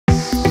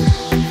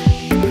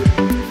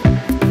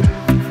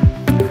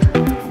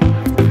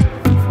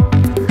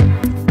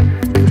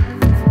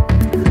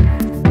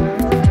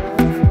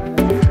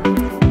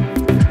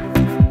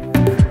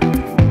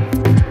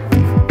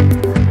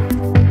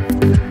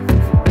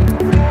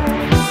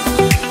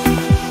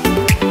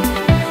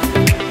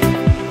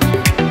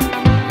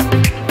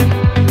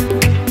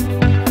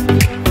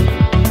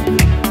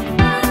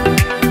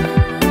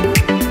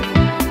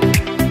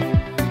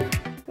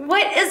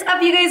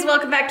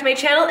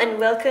and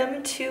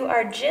welcome to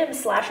our gym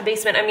slash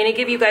basement. I'm gonna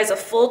give you guys a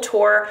full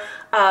tour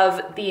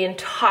of the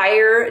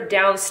entire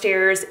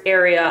downstairs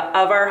area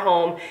of our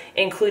home,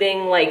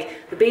 including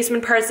like the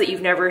basement parts that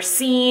you've never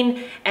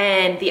seen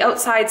and the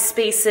outside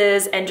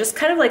spaces and just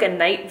kind of like a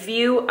night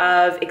view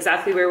of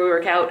exactly where we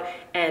work out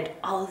and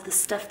all of the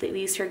stuff that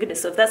we use to our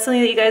goodness. So if that's something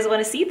that you guys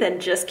wanna see,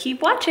 then just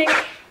keep watching.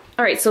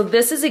 All right, so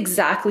this is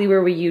exactly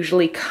where we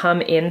usually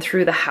come in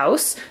through the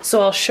house.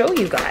 So I'll show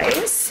you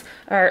guys.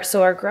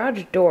 So our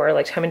garage door,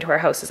 like to come into our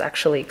house, is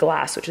actually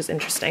glass, which is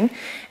interesting.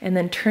 And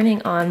then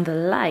turning on the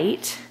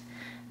light,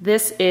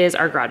 this is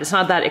our garage. It's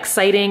not that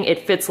exciting.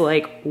 It fits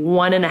like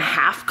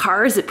 1.5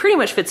 cars. It pretty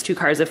much fits 2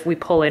 cars if we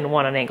pull in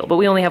one on angle, but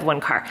we only have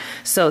 1 car.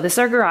 So this is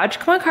our garage.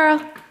 Come on, Carl.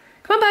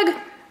 Come on,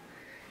 Bug.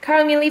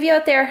 Carl, I'm gonna leave you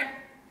out there.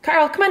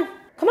 Carl, come on.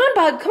 Come on,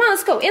 Bug. Come on,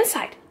 let's go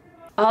inside.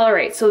 All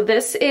right, so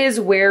this is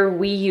where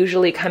we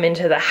usually come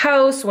into the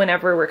house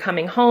whenever we're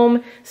coming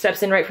home.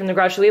 Steps in right from the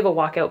garage. So we have a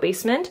walkout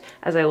basement,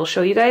 as I will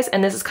show you guys.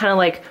 And this is kind of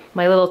like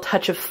my little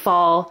touch of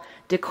fall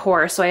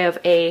decor. So I have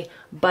a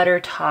butter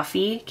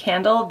toffee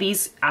candle.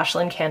 These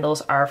Ashland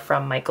candles are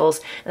from Michael's.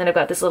 And then I've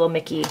got this little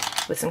Mickey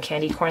with some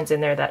candy corns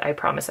in there that I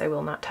promise I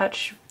will not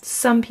touch.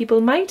 Some people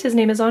might. His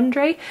name is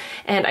Andre.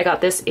 And I got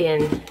this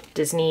in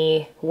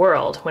Disney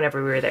World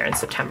whenever we were there in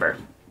September.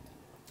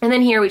 And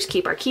then here we just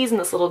keep our keys in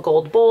this little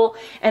gold bowl.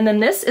 And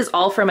then this is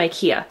all from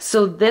IKEA.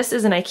 So this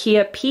is an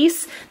IKEA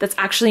piece that's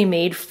actually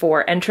made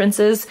for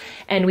entrances.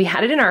 And we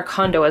had it in our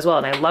condo as well,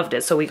 and I loved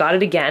it. So we got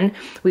it again.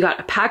 We got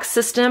a pack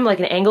system, like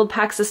an angled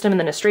pack system, and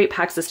then a straight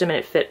pack system, and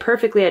it fit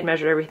perfectly. I'd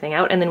measured everything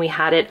out. And then we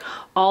had it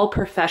all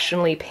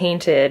professionally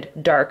painted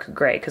dark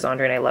gray, because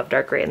Andre and I love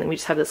dark gray. And then we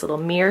just have this little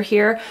mirror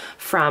here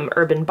from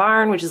Urban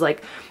Barn, which is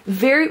like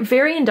very,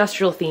 very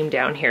industrial theme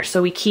down here.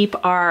 So we keep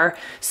our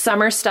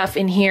summer stuff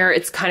in here.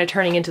 It's kind of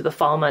turning into the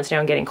fall months now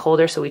and getting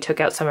colder, so we took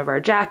out some of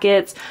our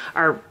jackets.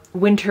 Our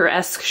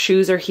winter-esque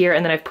shoes are here,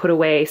 and then I've put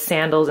away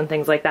sandals and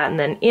things like that. And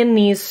then in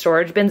these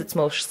storage bins, it's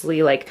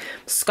mostly like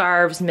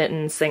scarves,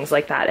 mittens, things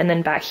like that. And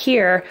then back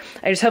here,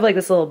 I just have like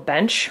this little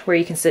bench where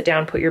you can sit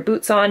down, put your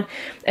boots on,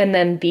 and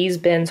then these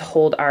bins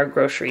hold our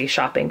grocery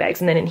shopping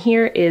bags. And then in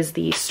here is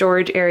the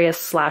storage area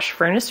slash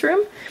furnace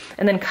room.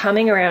 And then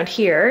coming around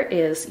here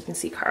is, you can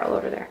see Carl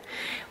over there.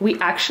 We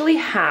actually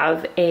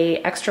have a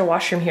extra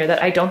washroom here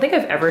that I don't think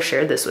I've ever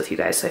shared this with you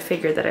guys, so I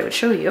figured that I would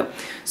show you.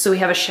 So we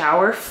have a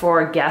shower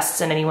for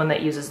guests and anyone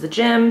that uses the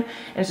gym,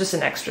 and it's just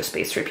an extra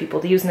space for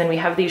people to use. And then we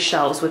have these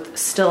shelves with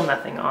still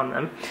nothing on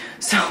them.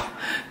 So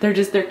they're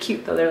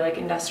cute though. They're like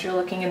industrial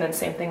looking, and then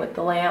same thing with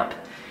the lamp.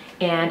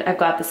 And I've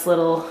got this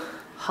little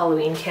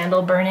Halloween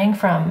candle burning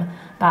from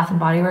Bath &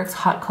 Body Works,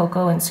 Hot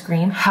Cocoa and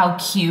Scream. How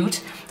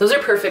cute. Those are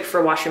perfect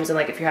for washrooms and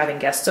like if you're having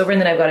guests over. And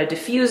then I've got a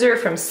diffuser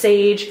from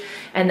Sage,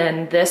 and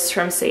then this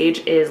from Sage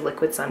is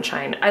Liquid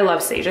Sunshine. I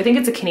love Sage. I think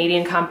it's a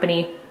Canadian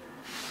company.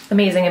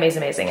 Amazing,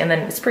 amazing, amazing. And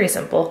then it's pretty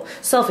simple,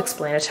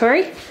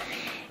 self-explanatory.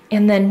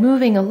 And then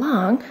moving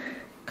along,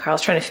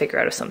 Carl's trying to figure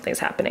out if something's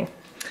happening.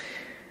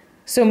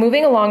 So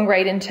moving along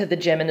right into the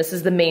gym, and this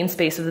is the main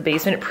space of the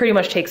basement. It pretty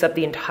much takes up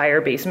the entire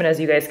basement, as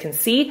you guys can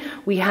see.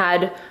 We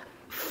had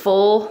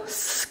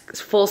full-size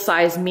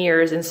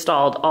mirrors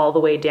installed all the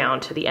way down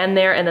to the end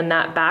there, and then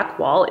that back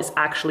wall is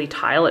actually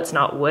tile, it's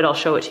not wood. I'll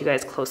show it to you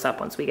guys close up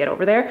once we get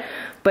over there.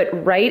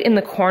 But right in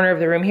the corner of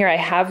the room here, I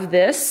have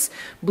this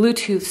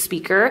Bluetooth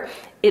speaker.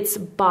 It's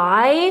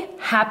by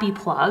Happy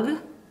Plug,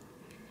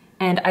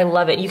 and I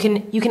love it. You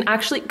can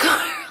actually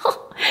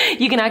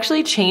you can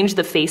actually change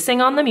the facing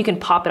on them. You can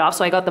pop it off.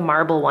 So I got the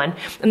marble one.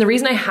 And the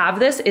reason I have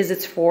this is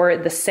it's for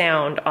the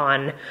sound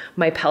on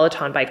my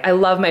Peloton bike. I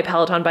love my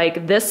Peloton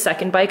bike. This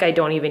second bike, I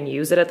don't even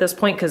use it at this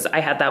point because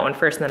I had that one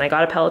first and then I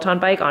got a Peloton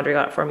bike. Andre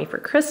got it for me for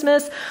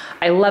Christmas.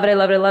 I love it, I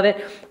love it, I love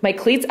it. My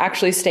cleats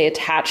actually stay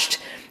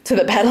attached to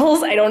the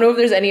pedals. I don't know if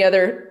there's any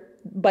other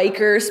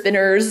biker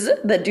spinners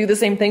that do the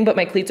same thing, but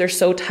my cleats are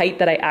so tight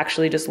that I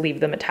actually just leave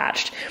them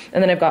attached.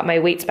 And then I've got my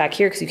weights back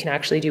here because you can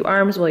actually do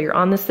arms while you're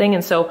on this thing.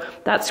 And so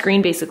that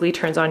screen basically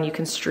turns on, you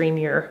can stream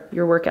your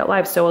workout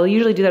live. So I'll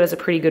usually do that as a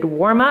pretty good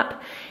warm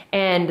up.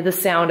 And the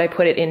sound, I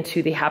put it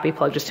into the Happy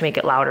Plug just to make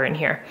it louder in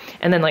here.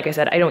 And then, like I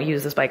said, I don't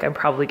use this bike. I'm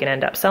probably gonna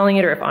end up selling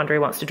it, or if Andre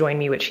wants to join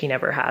me, which he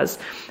never has.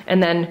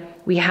 And then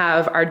we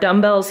have our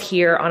dumbbells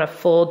here on a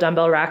full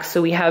dumbbell rack.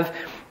 So we have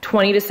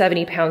 20 to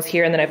 70 pounds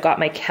here. And then I've got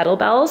my Kettle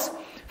Bells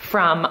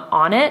from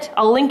On It.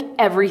 I'll link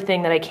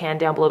everything that I can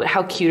down below, but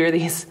how cute are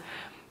these?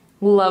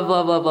 Love,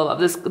 love, love, love,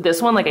 love.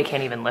 This one, like I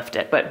can't even lift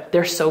it, but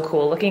they're so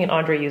cool looking, and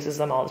Andre uses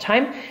them all the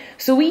time.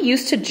 So we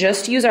used to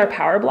just use our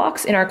power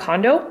blocks in our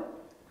condo.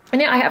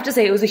 And I have to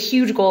say, it was a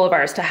huge goal of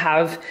ours to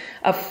have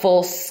a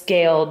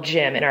full-scale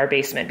gym in our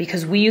basement,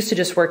 because we used to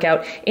just work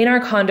out in our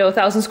condo,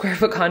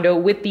 1,000-square-foot condo,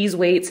 with these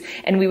weights,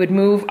 and we would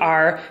move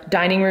our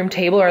dining room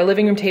table, our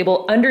living room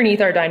table,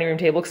 underneath our dining room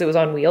table because it was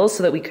on wheels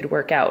so that we could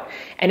work out.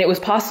 And it was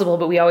possible,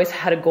 but we always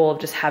had a goal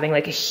of just having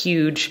like a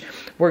huge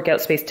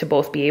workout space to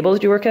both be able to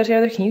do workout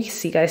together. Can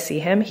you guys see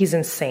him? He's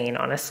insane,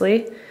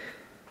 honestly.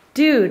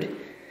 Dude,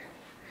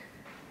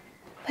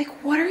 like,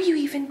 what are you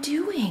even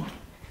doing?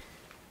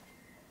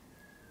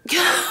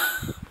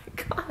 Oh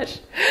my God. gosh.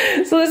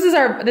 So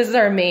this is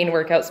our main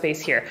workout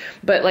space here.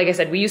 But like I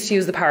said, we used to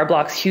use the Power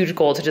Blocks. Huge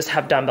goal to just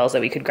have dumbbells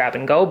that we could grab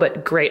and go,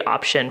 but great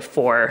option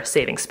for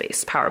saving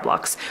space, Power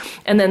Blocks.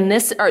 And then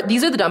these are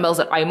the dumbbells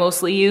that I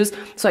mostly use.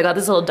 So I got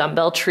this little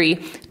dumbbell tree,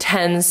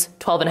 10s,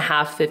 12 and a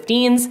half,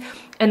 15s.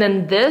 And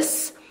then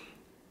this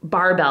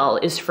barbell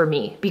is for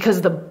me because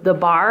the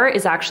bar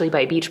is actually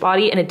by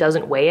Beachbody and it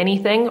doesn't weigh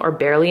anything or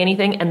barely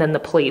anything. And then the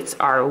plates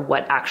are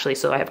what actually,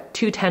 so I have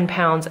 2 10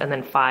 pounds and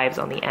then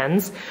 5s on the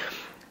ends.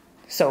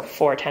 So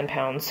 4 10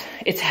 pounds.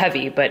 It's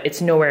heavy, but it's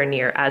nowhere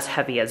near as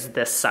heavy as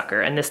this sucker.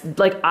 And this,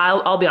 like,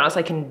 I'll be honest,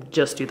 I can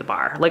just do the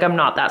bar. Like, I'm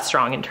not that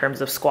strong in terms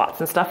of squats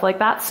and stuff like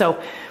that.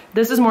 So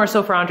this is more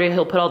so for Andre.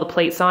 He'll put all the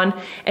plates on.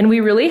 And we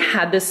really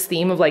had this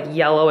theme of like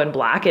yellow and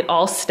black. It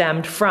all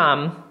stemmed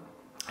from,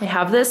 I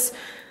have this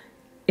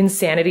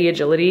Insanity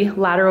Agility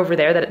ladder over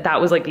there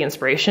that was like the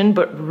inspiration.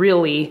 But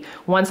really,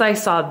 once I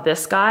saw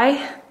this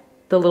guy,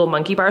 the little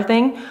monkey bar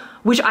thing,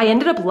 which I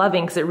ended up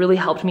loving because it really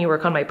helped me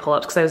work on my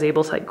pull-ups because I was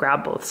able to like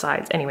grab both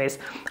sides. Anyways,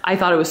 I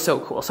thought it was so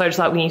cool. So I just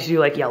thought we need to do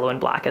like yellow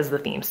and black as the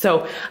theme.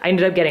 So I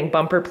ended up getting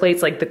bumper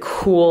plates, like the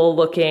cool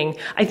looking,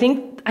 I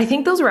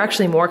think those were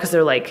actually more because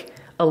they're like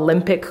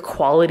Olympic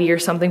quality or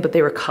something, but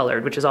they were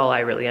colored, which is all I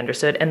really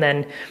understood. And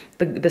then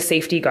the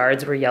safety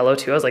guards were yellow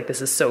too. I was like,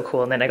 this is so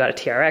cool. And then I got a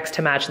TRX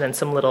to match and then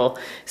some little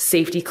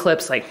safety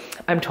clips. Like,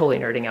 I'm totally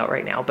nerding out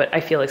right now, but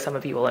I feel like some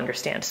of you will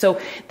understand. So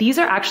these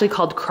are actually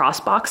called cross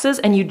boxes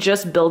and you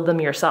just build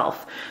them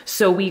yourself.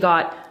 So we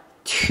got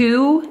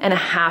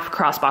 2.5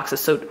 cross boxes.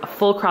 So a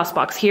full cross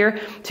box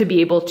here to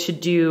be able to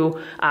do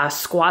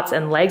squats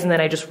and legs. And then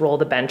I just roll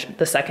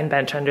the second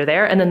bench under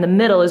there. And then the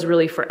middle is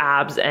really for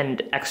abs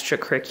and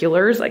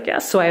extracurriculars, I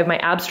guess. So I have my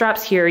ab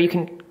straps here. You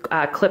can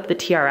clip the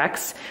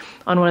TRX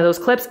on one of those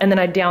clips. And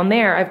then down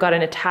there, I've got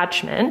an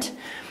attachment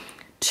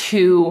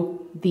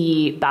to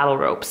the battle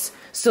ropes.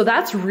 So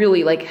that's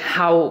really like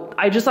how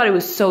I just thought it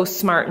was so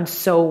smart and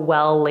so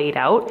well laid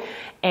out.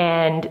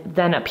 And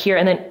then up here,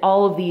 and then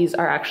all of these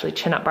are actually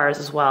chin-up bars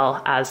as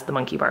well as the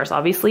monkey bars,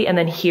 obviously. And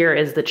then here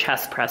is the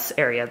chest press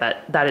area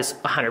that is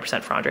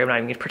 100% for Andre. I'm not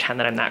even gonna pretend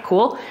that I'm that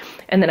cool.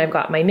 And then I've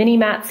got my mini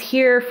mats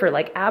here for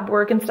like ab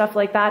work and stuff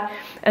like that.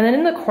 And then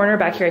in the corner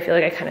back here, I feel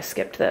like I kind of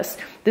skipped this.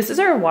 This is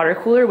our water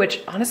cooler,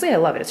 which honestly, I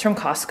love it. It's from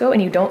Costco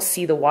and you don't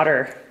see the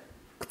water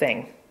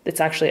thing. It's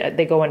actually,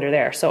 they go under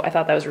there. So I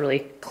thought that was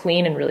really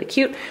clean and really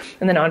cute.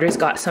 And then Andre's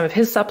got some of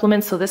his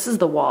supplements. So this is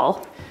the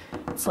wall.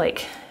 It's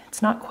like,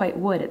 it's not quite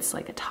wood, it's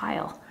like a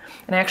tile.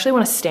 And I actually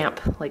want to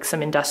stamp like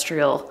some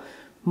industrial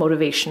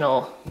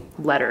motivational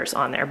letters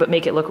on there, but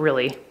make it look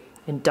really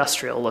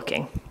industrial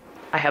looking.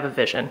 I have a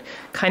vision,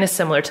 kind of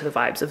similar to the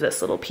vibes of this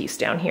little piece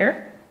down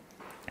here.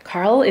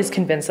 Carl is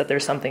convinced that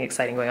there's something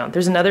exciting going on.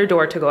 There's another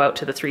door to go out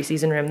to the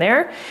 3-season room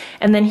there.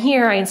 And then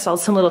here I installed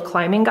some little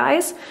climbing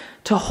guys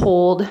to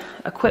hold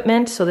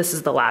equipment. So this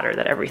is the ladder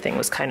that everything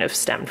was kind of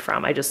stemmed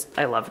from.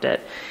 I loved it.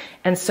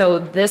 And so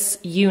this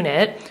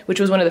unit, which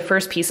was one of the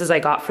first pieces I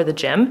got for the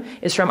gym,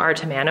 is from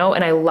Artemano.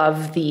 And I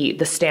love the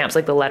stamps,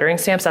 like the lettering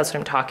stamps. That's what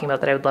I'm talking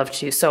about that I would love to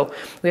do. So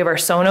we have our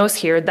Sonos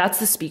here. That's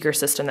the speaker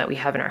system that we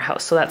have in our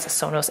house. So that's a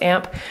Sonos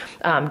amp,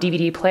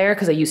 DVD player,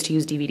 because I used to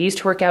use DVDs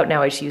to work out.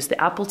 Now I just use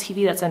the Apple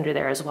TV that's under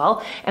there as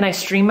well. And I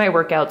stream my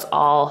workouts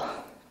all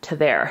to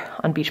there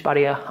on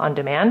Beachbody On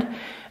Demand.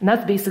 And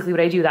that's basically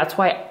what I do. That's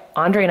why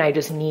Andre and I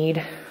just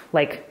need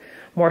like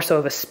more so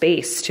of a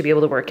space to be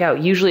able to work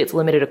out. Usually it's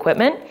limited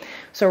equipment.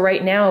 So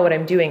right now what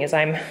I'm doing is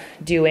I'm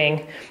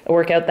doing a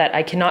workout that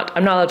I'm not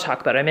allowed to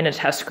talk about. I'm in a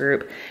test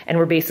group and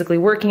we're basically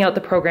working out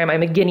the program.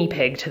 I'm a guinea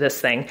pig to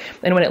this thing.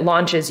 And when it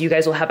launches, you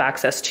guys will have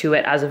access to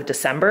it as of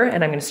December.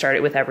 And I'm gonna start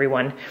it with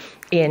everyone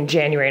in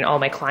January and all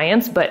my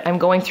clients, but I'm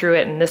going through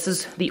it and this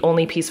is the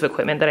only piece of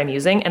equipment that I'm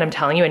using. And I'm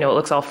telling you, I know it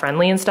looks all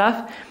friendly and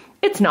stuff.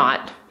 It's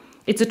not.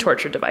 It's a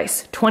torture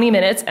device. 20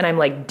 minutes and I'm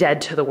like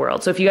dead to the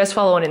world. So if you guys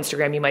follow on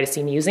Instagram, you might have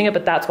seen me using it,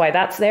 but that's why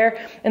that's there.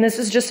 And this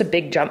is just a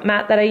big jump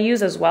mat that I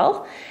use as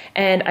well.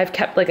 And I've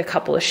kept like a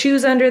couple of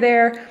shoes under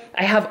there.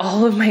 I have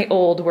all of my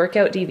old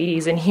workout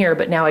DVDs in here,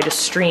 but now I just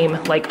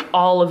stream like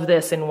all of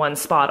this in one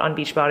spot on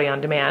Beachbody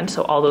On Demand.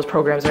 So all those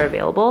programs are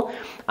available.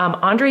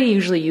 Andre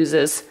usually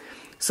uses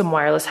some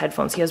wireless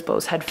headphones. He has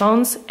Bose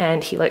headphones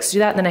and he likes to do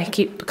that. And then I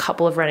keep a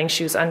couple of running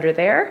shoes under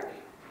there.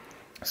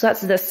 So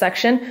that's this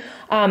section.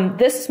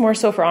 This is more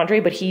so for Andre,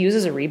 but he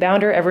uses a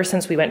rebounder. Ever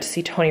since we went to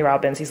see Tony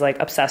Robbins, he's like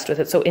obsessed with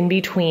it. So in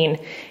between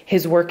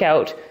his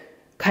workout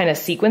kind of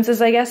sequences,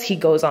 I guess, he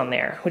goes on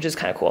there, which is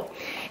kind of cool.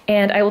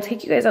 And I will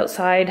take you guys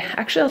outside.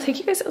 Actually, I'll take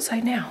you guys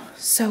outside now.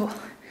 So,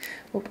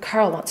 well,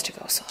 Carl wants to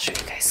go, so I'll show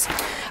you guys.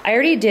 I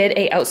already did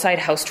a outside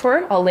house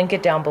tour. I'll link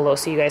it down below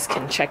so you guys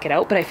can check it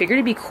out. But I figured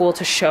it'd be cool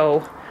to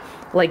show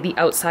like the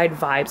outside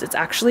vibes. It's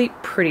actually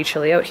pretty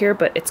chilly out here,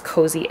 but it's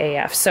cozy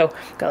AF. So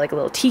got like a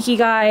little tiki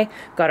guy,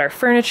 got our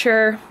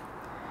furniture.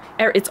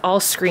 it's all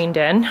screened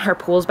in. Our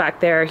pool's back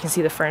there, you can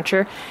see the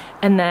furniture.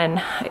 And then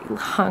I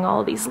hung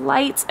all these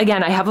lights.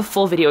 Again, I have a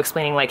full video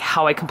explaining like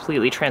how I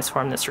completely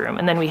transformed this room.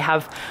 And then we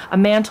have a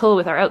mantle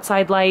with our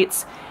outside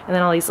lights, and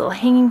then all these little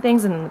hanging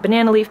things, and then the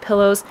banana leaf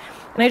pillows.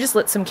 And I just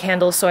lit some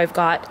candles, so I've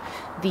got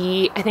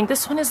I think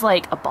this one is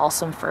like a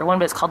balsam fir one,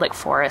 but it's called like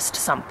forest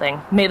something.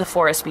 May the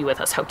forest be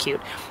with us, how cute.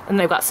 And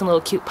then I've got some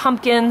little cute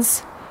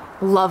pumpkins.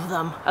 Love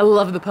them. I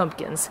love the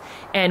pumpkins.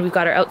 And we've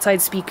got our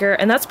outside speaker,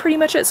 and that's pretty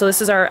much it. So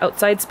this is our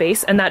outside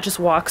space, and that just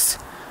walks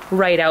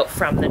right out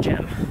from the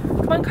gym.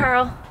 Come on,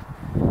 Carl.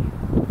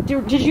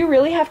 Did you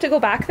really have to go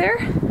back there?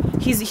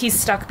 He's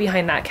stuck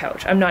behind that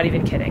couch. I'm not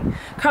even kidding.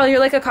 Carl, you're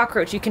like a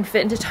cockroach. You can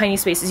fit into tiny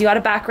spaces. You gotta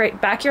back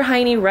your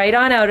hiney right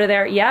on out of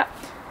there. Yep,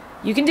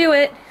 you can do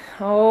it.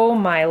 Oh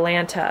my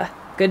Lanta.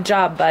 Good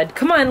job, bud.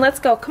 Come on, let's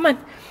go. Come on.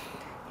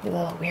 You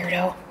little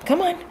weirdo.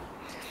 Come on.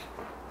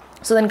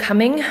 So then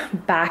coming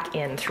back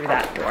in through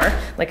that door,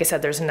 like I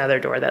said, there's another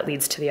door that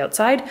leads to the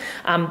outside.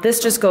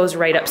 This just goes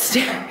right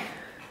upstairs.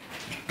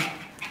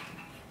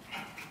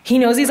 He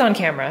knows he's on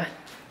camera.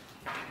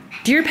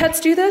 Do your pets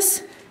do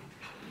this?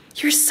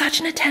 You're such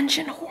an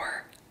attention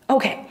whore.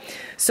 Okay,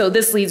 so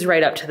this leads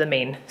right up to the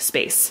main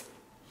space.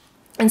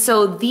 And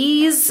so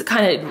these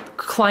kind of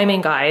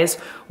climbing guys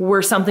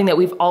were something that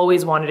we've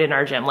always wanted in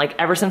our gym. Like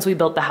ever since we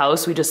built the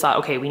house, we just thought,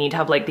 okay, we need to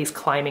have like these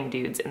climbing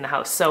dudes in the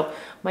house. So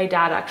my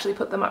dad actually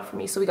put them up for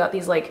me. So we got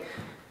these like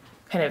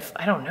kind of,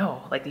 I don't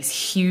know, like these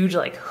huge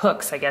like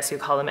hooks, I guess you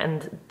call them.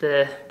 And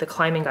the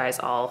climbing guys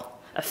all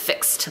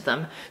affixed to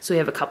them. So we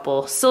have a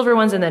couple silver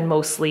ones, and then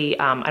mostly,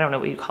 I don't know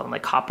what you call them,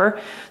 like copper.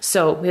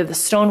 So we have the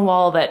stone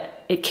wall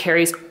that it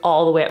carries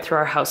all the way up through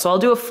our house. So I'll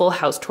do a full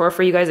house tour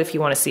for you guys if you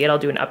want to see it. I'll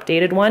do an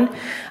updated one.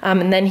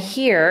 And then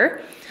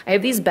here, I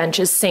have these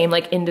benches, same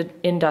like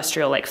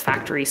industrial, like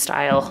factory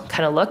style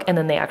kind of look. And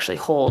then they actually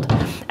hold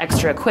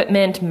extra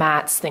equipment,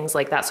 mats, things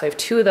like that. So I have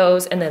 2 of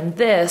those. And then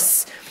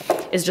this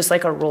is just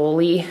like a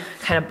rolly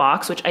kind of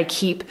box, which I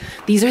keep.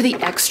 These are the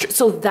extra.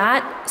 So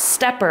that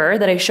stepper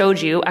that I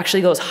showed you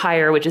actually goes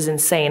higher, which is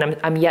insane.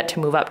 I'm yet to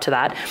move up to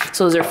that.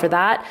 So those are for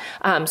that.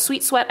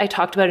 Sweet Sweat, I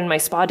talked about in my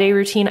spa day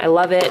routine. I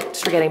love it,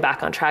 just for getting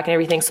back on track and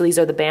everything. So these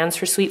are the bands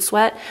for Sweet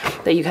Sweat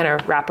that you kind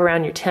of wrap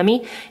around your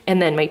tummy.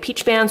 And then my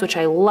peach bands, which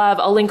I love.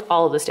 I'll link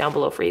all of this down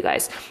below for you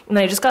guys. And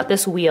then I just got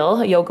this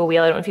wheel, a yoga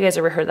wheel. I don't know if you guys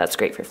ever heard that's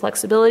great for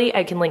flexibility.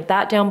 I can link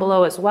that down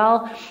below as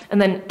well. And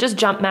then just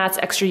jump mats,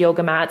 extra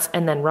yoga mats,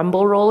 and then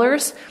rumble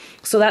rollers.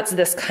 So that's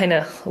this kind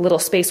of little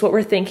space. What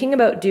we're thinking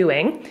about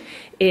doing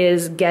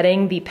is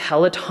getting the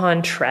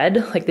Peloton tread,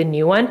 like the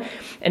new one,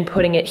 and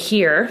putting it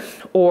here,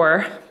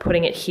 or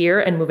putting it here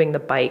and moving the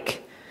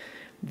bike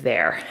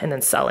there, and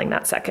then selling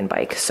that second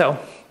bike. So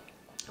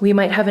we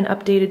might have an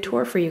updated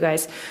tour for you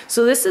guys.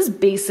 So this is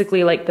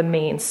basically like the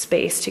main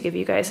space to give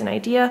you guys an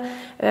idea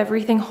of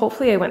everything.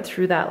 Hopefully I went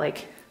through that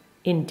like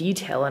in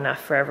detail enough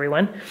for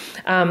everyone.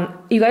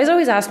 You guys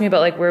always ask me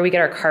about like where we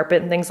get our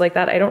carpet and things like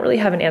that. I don't really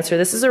have an answer.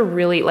 This is a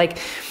really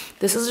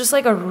this is just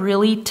like a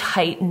really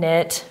tight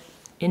knit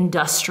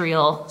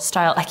industrial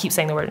style. I keep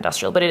saying the word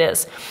industrial, but it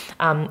is.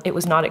 It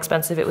was not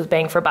expensive. It was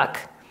bang for buck.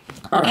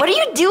 What are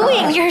you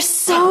doing? You're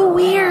so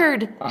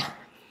weird.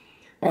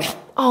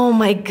 Oh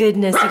my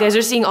goodness, you guys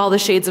are seeing all the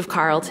shades of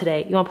Carl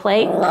today. You wanna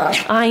play?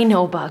 I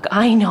know, Bug,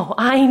 I know.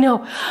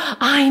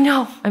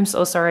 I'm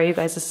so sorry, you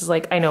guys, this is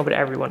like, I know, but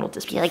everyone will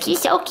just be like,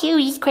 he's so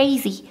cute, he's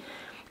crazy.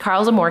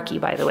 Carl's a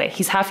Morkie, by the way.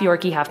 He's half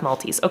Yorkie, half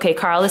Maltese. Okay,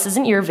 Carl, this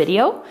isn't your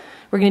video.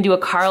 We're gonna do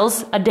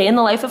a day in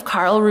the life of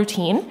Carl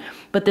routine,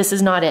 but this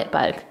is not it,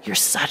 Bug. You're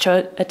such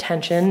a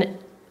attention,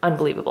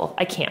 unbelievable.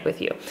 I can't with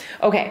you.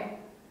 Okay,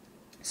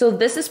 so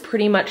this is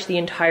pretty much the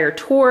entire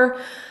tour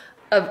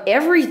of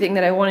everything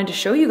that I wanted to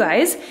show you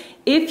guys.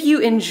 If you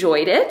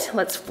enjoyed it,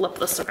 let's flip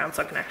this around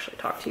so I can actually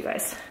talk to you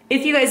guys.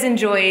 If you guys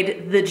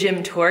enjoyed the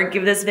gym tour,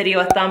 give this video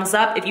a thumbs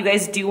up. If you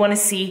guys do want to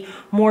see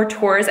more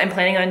tours, I'm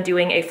planning on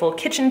doing a full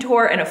kitchen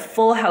tour and a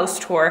full house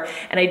tour.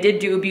 And I did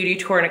do a beauty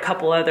tour and a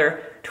couple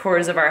other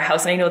tours of our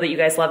house, and I know that you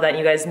guys love that, and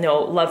you guys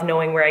love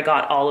knowing where I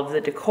got all of the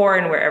decor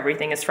and where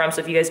everything is from. So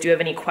if you guys do have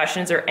any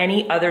questions or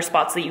any other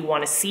spots that you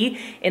want to see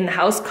in the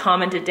house,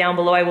 comment it down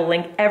below. I will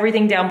link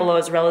everything down below,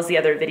 as well as the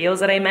other videos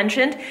that I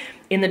mentioned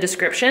in the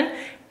description.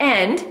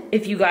 And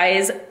if you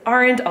guys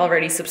aren't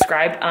already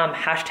subscribed,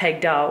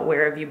 hashtag duh,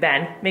 where have you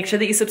been? Make sure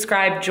that you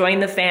subscribe, join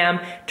the fam,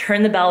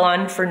 turn the bell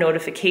on for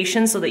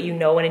notifications so that you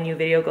know when a new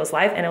video goes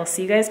live, and I'll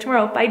see you guys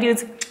tomorrow. Bye,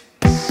 dudes.